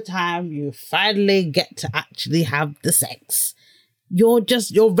 by the time you finally get to actually have the sex, you're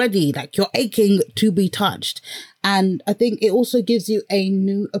ready, like you're aching to be touched. And I think it also gives you a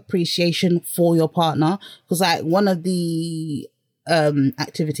new appreciation for your partner, because like one of the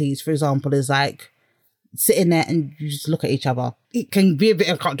activities, for example, is like sitting there and you just look at each other. It can be a bit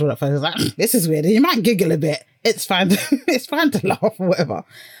uncomfortable at first. It's like, this is weird. And you might giggle a bit. It's fine. It's fine to laugh or whatever.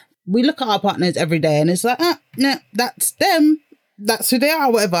 We look at our partners every day and it's like, no, that's them. That's who they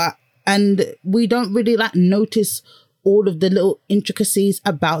are, whatever. And we don't really like notice all of the little intricacies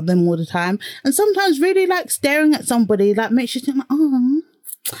about them all the time. And sometimes really like staring at somebody like makes you think like, oh,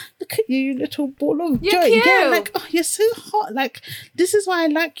 look at you little ball of joy. Yeah, like, oh, you're so hot. Like, this is why I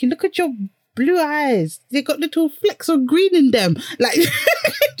like you. Look at your blue eyes. They got little flecks of green in them. Like,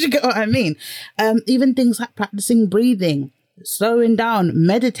 do you get what I mean? Even things like practicing breathing, slowing down,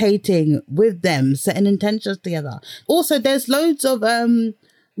 meditating with them, setting intentions together. Also, there's loads of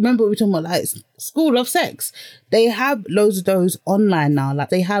remember we were talking about like School of Sex. They have loads of those online now. Like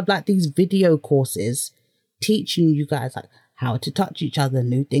they have like these video courses teaching you guys like how to touch each other,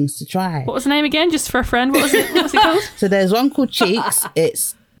 new things to try. What was the name again? Just for a friend. What was it called? So there's one called Cheeks.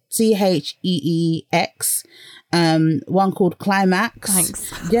 It's CHEEX. One called Climax.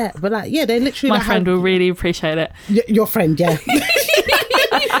 Thanks. Yeah, but like, yeah, they literally. My friend will really appreciate it. Your friend, yeah.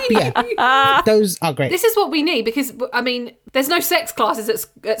 Yeah, those are great. This is what we need, because I mean, there's no sex classes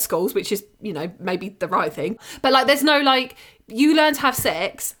at schools, which is, you know, maybe the right thing, but like there's no like, you learn to have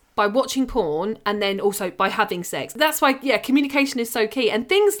sex by watching porn and then also by having sex. That's why, yeah, communication is so key. And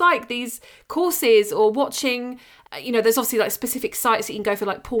things like these courses or watching, you know, there's obviously like specific sites that you can go for,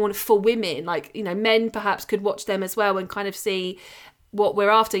 like porn for women, like, you know, men perhaps could watch them as well and kind of see what we're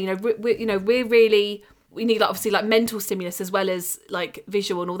after. You know, we need like, obviously like mental stimulus as well as like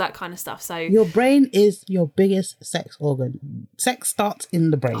visual and all that kind of stuff. So your brain is your biggest sex organ. Sex starts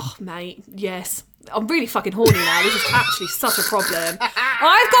in the brain. Oh, mate, yes. I'm really fucking horny now. This is actually such a problem.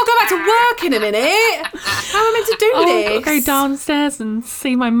 I've got to go back to work in a minute. How am I meant to do this? I've got to go downstairs and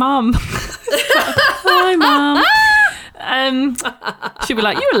see my mum. Hi, mum. She'd be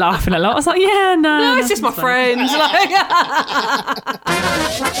like, you were laughing a lot. I was like, yeah, no, it's just my friends.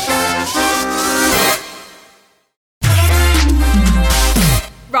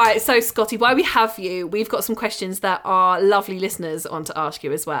 Right, so Scotty, while we have you, we've got some questions that our lovely listeners want to ask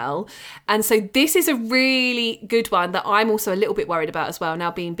you as well. And so this is a really good one that I'm also a little bit worried about as well, now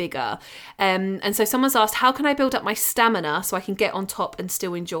being bigger. And so someone's asked, how can I build up my stamina so I can get on top and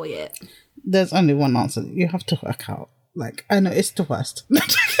still enjoy it? There's only one answer. You have to work out. Like, I know it's the worst.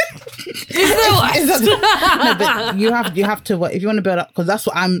 It's the worst. No, but you have to work if you want to build up, because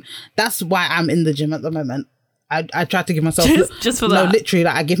that's why I'm in the gym at the moment. I try to give myself just for that. No, literally,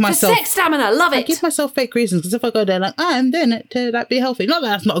 like I give myself sex stamina. Love it. I give myself fake reasons, because if I go there like I'm doing it to like be healthy, not that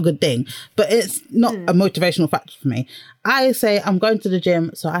that's not a good thing, but it's not a motivational factor for me. I say I'm going to the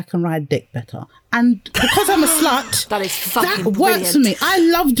gym so I can ride dick better, and because I'm a slut, that is fucking that works for me. I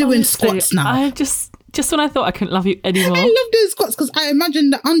love doing squats now. I just when I thought I couldn't love you anymore. I love doing squats because I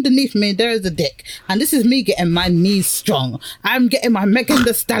imagine that underneath me there is a dick, and this is me getting my knees strong. I'm getting my Megan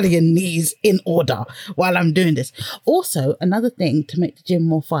Thee Stallion knees in order while I'm doing this. Also, another thing to make the gym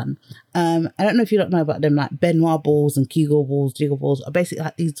more fun. I don't know if you don't know about them, like Benoit balls and Kegel balls, jiggle balls are basically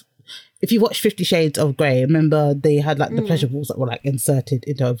like these. If you watch 50 Shades of Grey, remember they had like the pleasure balls that were like inserted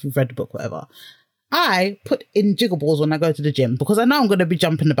into, if you've read the book, whatever. I put in jiggle balls when I go to the gym because I know I'm going to be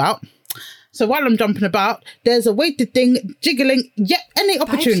jumping about. So while I'm jumping about, there's a weighted thing jiggling. Yeah, any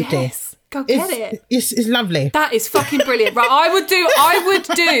opportunity. Yes. Go get it. It's lovely. That is fucking brilliant. Right, I would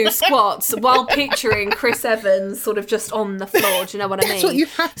do squats while picturing Chris Evans sort of just on the floor. Do you know what I mean? That's what you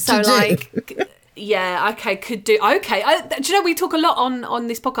have to do. Like, yeah, okay, could do. Okay, do you know we talk a lot on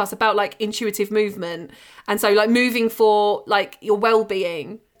this podcast about like intuitive movement, and so like moving for like your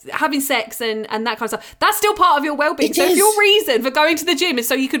well-being. Having sex and that kind of stuff, that's still part of your well-being. So if your reason for going to the gym is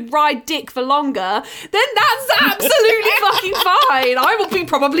so you could ride dick for longer, then that's absolutely fucking fine. I will be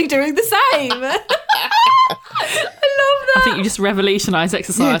probably doing the same. I love that. I think you just revolutionised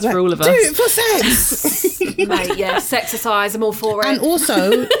exercise for all of us. Do it for sex. Mate, yeah, sexercise, I'm all for it. And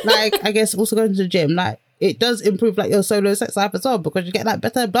also, like, I guess also going to the gym, like, it does improve like your solo sex life as well, because you get like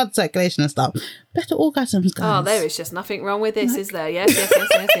better blood circulation and stuff, better orgasms, guys. Oh, there is just nothing wrong with this, is there? Yes.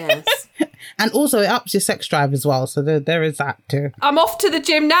 And also it ups your sex drive as well, so there is that too. I'm off to the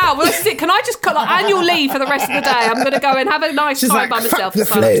gym now. Well, this is it. Can I just cut like, annual leave for the rest of the day? I'm going to go and have a nice time by myself and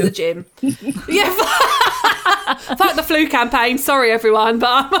sign up to the gym. Yeah, fuck the flu campaign. Sorry, everyone, but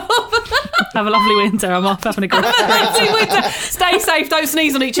I'm off. Have a lovely winter. I'm off having a great winter. Stay safe. Don't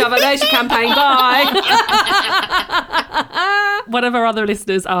sneeze on each other. There's your campaign. Bye. One of our other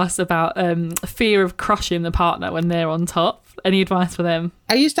listeners asked about fear of crushing the partner when they're on top. Any advice for them?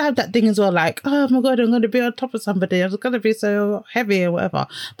 I used to have that thing as well, like, oh my God, I'm going to be on top of somebody. I'm going to be so heavy or whatever.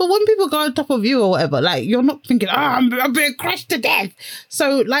 But when people go on top of you or whatever, like, you're not thinking, oh, I'm being crushed to death.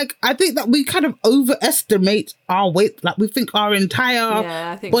 So, like, I think that we kind of overestimate our weight. Like, we think our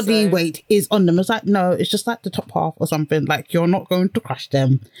entire body weight is on them. It's like, no, it's just like the top half or something. Like, you're not going to crush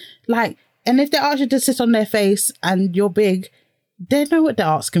them. Like, and if they ask you to sit on their face and you're big, they know what they're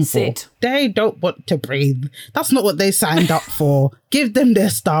asking for. They don't want to breathe. That's not what they signed up for. Give them their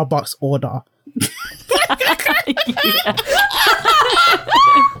Starbucks order.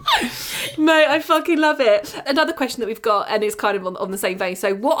 Mate, I fucking love it. Another question that we've got, and it's kind of on the same vein.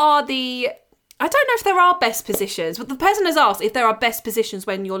 So what are the... I don't know if there are best positions, but the person has asked if there are best positions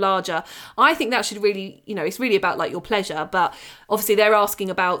when you're larger. I think that should really, it's really about like your pleasure. But obviously they're asking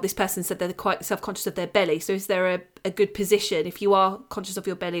about, this person said they're quite self-conscious of their belly. So is there a good position if you are conscious of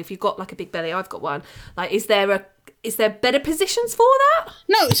your belly? If you've got like a big belly, I've got one. Like, is there better positions for that?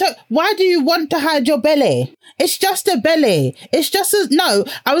 No, so why do you want to hide your belly? It's just a belly. It's just no.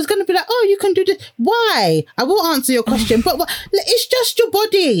 I was going to be like, oh, you can do this. Why? I will answer your question, but it's just your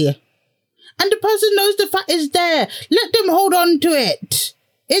body. And the person knows the fat is there. Let them hold on to it.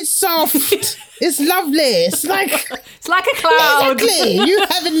 It's soft. It's lovely. It's like a cloud. Exactly. You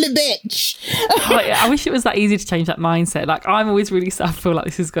heavenly bitch. I wish it was that easy to change that mindset. Like, I'm always really I feel like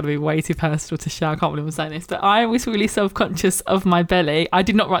this is going to be way too personal to share. I can't believe I'm saying this, but I'm always really self-conscious of my belly. I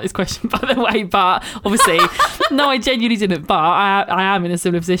did not write this question, by the way, but obviously, no, I genuinely didn't. But I am in a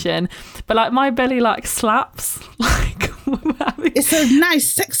similar position. But like, my belly like slaps. Like, it's a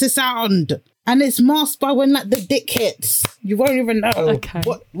nice, sexy sound. And it's masked by when like the dick hits. You won't even know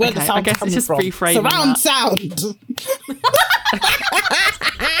where the sound I guess comes it's just from. reframing Surround that. sound.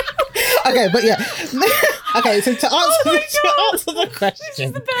 Okay, but yeah. Okay, so to answer the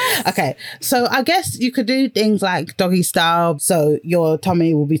question. Okay, so I guess you could do things like doggy style, so your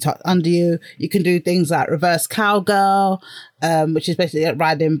tummy will be tucked under you. You can do things like reverse cowgirl, which is basically like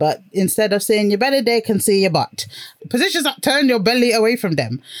riding, but instead of seeing your belly, they can see your butt. Positions that turn your belly away from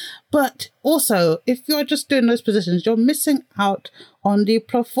them. But also, if you're just doing those positions, you're missing out on the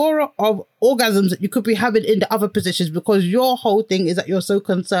plethora of orgasms that you could be having in the other positions, because your whole thing is that you're so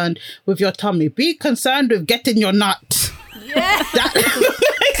concerned with your tummy. Be concerned with getting your nut. Yeah.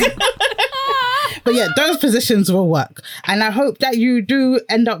 But yeah, those positions will work. And I hope that you do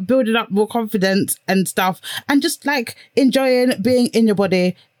end up building up more confidence and stuff, and just like enjoying being in your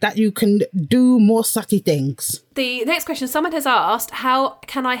body, that you can do more sucky things. The next question, someone has asked, how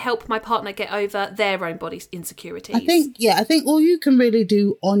can I help my partner get over their own body insecurities? I think all you can really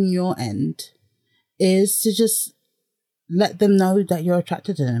do on your end is to just let them know that you're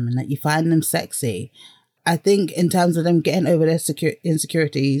attracted to them and that you find them sexy. I think in terms of them getting over their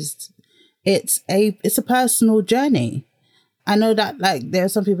insecurities, it's a personal journey. I know that like there are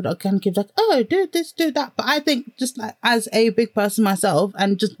some people that can give like, oh, do this, do that. But I think just like as a big person myself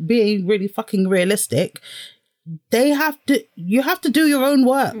and just being really fucking realistic, you have to do your own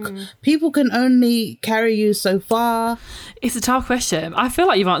work. People can only carry you so far. It's a tough question. I feel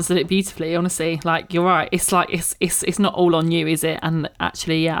like you've answered it beautifully, honestly. Like, you're right. It's like it's not all on you, is it? And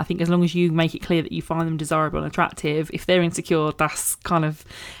actually, yeah, I think as long as you make it clear that you find them desirable and attractive, if they're insecure, that's kind of,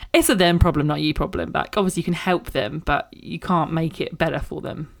 it's a them problem, not you problem. Like, obviously you can help them, but you can't make it better for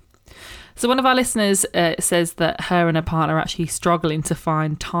them. So one of our listeners says that her and her partner are actually struggling to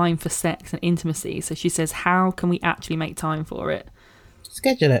find time for sex and intimacy. So she says, how can we actually make time for it?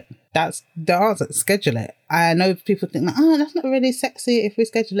 schedule it. That's the answer. Schedule it. I know people think like, oh, that's not really sexy if we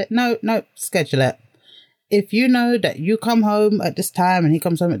schedule it. No, schedule it. If you know that you come home at this time and he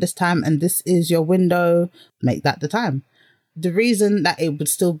comes home at this time and this is your window, make that the time. The reason that it would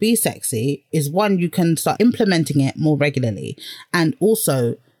still be sexy is, one, you can start implementing it more regularly. And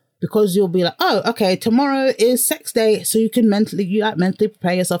also because you'll be like, oh, okay, tomorrow is sex day. So you can mentally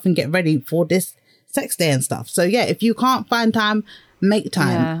prepare yourself and get ready for this sex day and stuff. So yeah, if you can't find time, make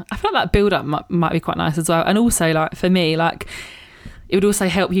time. Yeah, I feel like that build up might be quite nice as well. And also, like, for me, like, it would also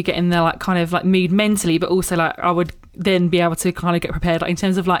help you get in the like kind of like mood mentally, but also like I would then be able to kind of get prepared, like in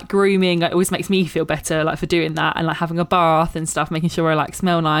terms of like grooming. It always makes me feel better, like, for doing that, and like having a bath and stuff, making sure I like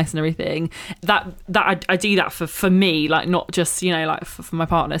smell nice and everything. That I do that for me, like, not just, you know, like for my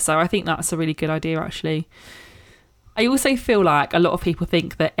partner. So I think that's a really good idea, actually. I also feel like a lot of people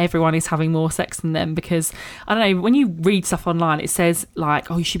think that everyone is having more sex than them because, I don't know, when you read stuff online, it says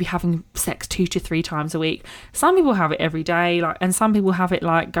like, oh, you should be having sex 2 to 3 times a week. Some people have it every day, like, and some people have it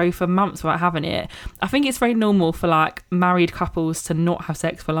like go for months without having it. I think it's very normal for like married couples to not have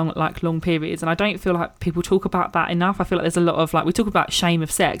sex for long periods, and I don't feel like people talk about that enough. I feel like there's a lot of like, we talk about shame of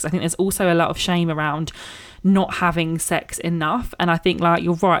sex. I think there's also a lot of shame around not having sex enough, and I think, like,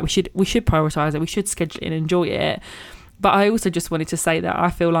 you're right, we should prioritize it, we should schedule it and enjoy it. But I also just wanted to say that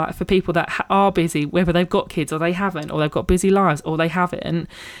I feel like for people that are busy, whether they've got kids or they haven't, or they've got busy lives or they haven't,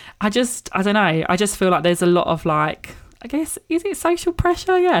 I don't know, I just feel like there's a lot of, like, I guess, is it social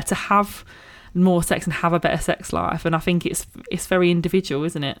pressure, to have more sex and have a better sex life. And I think it's very individual,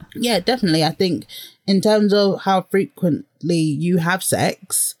 isn't it? Yeah, definitely. I think in terms of how frequently you have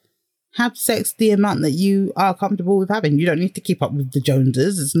sex the amount that you are comfortable with having. You don't need to keep up with the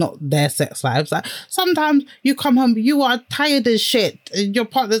Joneses. It's not their sex lives. Like, sometimes you come home, you are tired as shit, and your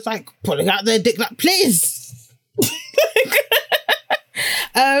partner's like pulling out their dick like, please.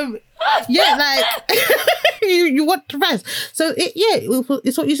 You want to rest. So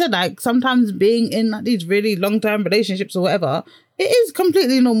it's what you said, like, sometimes being in like these really long-term relationships or whatever, it is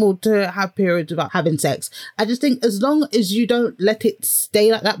completely normal to have periods without having sex. I just think as long as you don't let it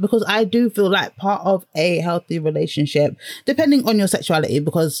stay like that, because I do feel like part of a healthy relationship, depending on your sexuality,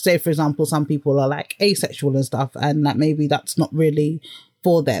 because say, for example, some people are like asexual and stuff, and that maybe that's not really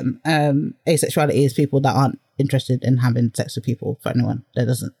for them. Asexuality is people that aren't interested in having sex with people, for anyone that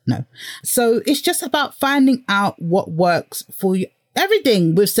doesn't know. So it's just about finding out what works for you.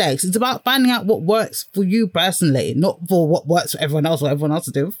 Everything with sex, it's about finding out what works for you personally, not for what works for everyone else, what everyone else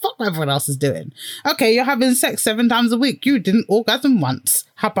is doing. Fuck what everyone else is doing. Okay, you're having sex 7 times a week. You didn't orgasm once.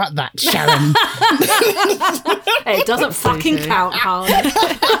 How about that, Sharon? It doesn't fucking count, hon.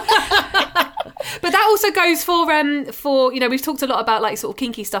 But that also goes for, you know, we've talked a lot about like sort of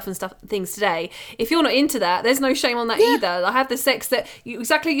kinky stuff and things today. If you're not into that, there's no shame on that either. Like, have the sex that you,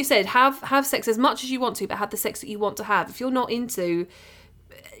 exactly like you said, have sex as much as you want to, but have the sex that you want to have. If you're not into,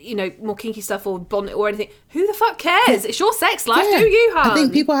 you know, more kinky stuff or bonding or anything, who the fuck cares? It's your sex life. Do you, hun? I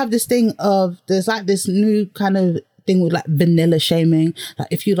think people have this thing of, there's like this new kind of thing with like vanilla shaming. Like,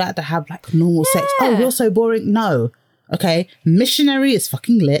 if you like to have like normal sex, oh, you're so boring. No. Okay. Missionary is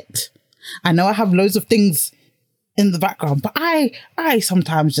fucking lit. I know I have loads of things in the background, but I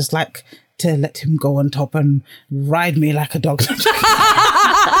sometimes just like to let him go on top and ride me like a dog.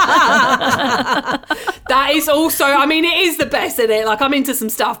 That is also, I mean, it is the best, isn't it? Like, I'm into some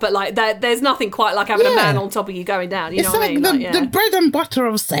stuff, but like there's nothing quite like having a man on top of you going down. You know what I mean? It's like the bread and butter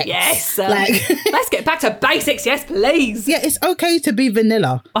of sex. Yes. Let's get back to basics. Yes, please. Yeah, it's okay to be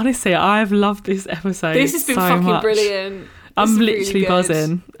vanilla. Honestly, I've loved this episode. This has been so fucking much. Brilliant. I'm literally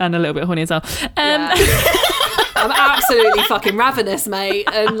buzzing and a little bit horny as well. I'm absolutely fucking ravenous, mate,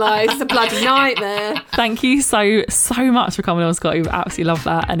 and like, it's a bloody nightmare. Thank you so much for coming on, Scott. We absolutely love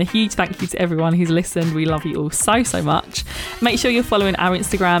that, and a huge thank you to everyone who's listened. We love you all so much. Make sure you're following our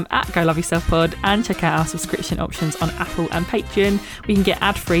Instagram at Go Love Yourself Pod, and check out our subscription options on Apple and Patreon. We can get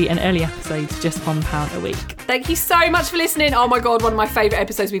ad-free and early episodes just £1 a week. Thank you so much for listening. Oh my god, one of my favourite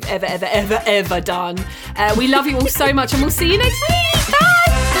episodes we've ever done. We love you all so much, and we'll see you next week. Bye.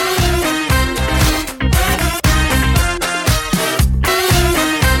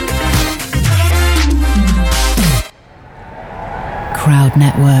 Crowd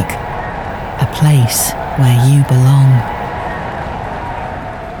Network, a place where you belong.